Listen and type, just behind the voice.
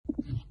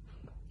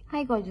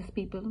Hi gorgeous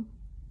people.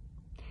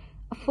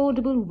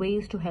 Affordable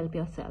ways to help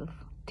yourself.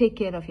 Take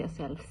care of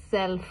yourself.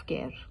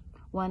 Self-care.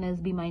 One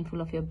is be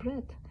mindful of your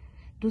breath.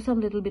 Do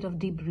some little bit of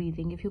deep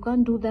breathing. If you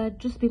can't do that,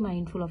 just be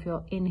mindful of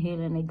your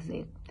inhale and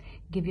exhale.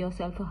 Give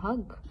yourself a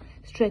hug.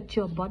 Stretch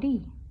your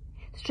body.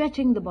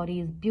 Stretching the body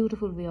is a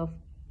beautiful way of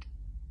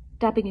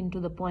tapping into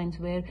the points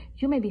where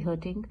you may be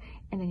hurting,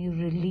 and then you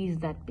release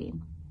that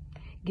pain.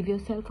 Give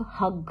yourself a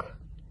hug.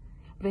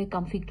 Wear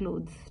comfy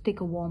clothes. Take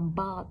a warm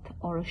bath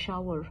or a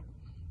shower.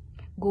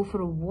 Go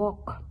for a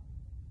walk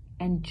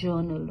and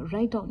journal.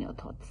 Write down your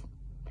thoughts.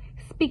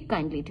 Speak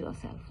kindly to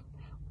yourself.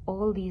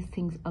 All these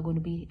things are going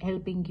to be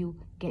helping you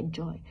get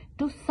joy.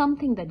 Do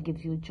something that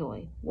gives you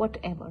joy,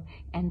 whatever,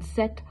 and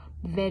set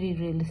very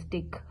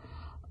realistic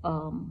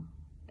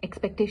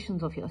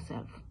expectations of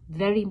yourself.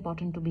 Very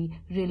important to be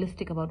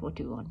realistic about what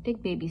you want.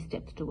 Take baby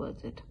steps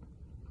towards it.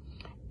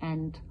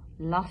 And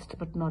last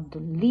but not the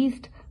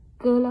least,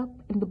 curl up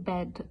in the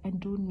bed and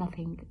do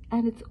nothing,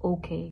 and it's okay.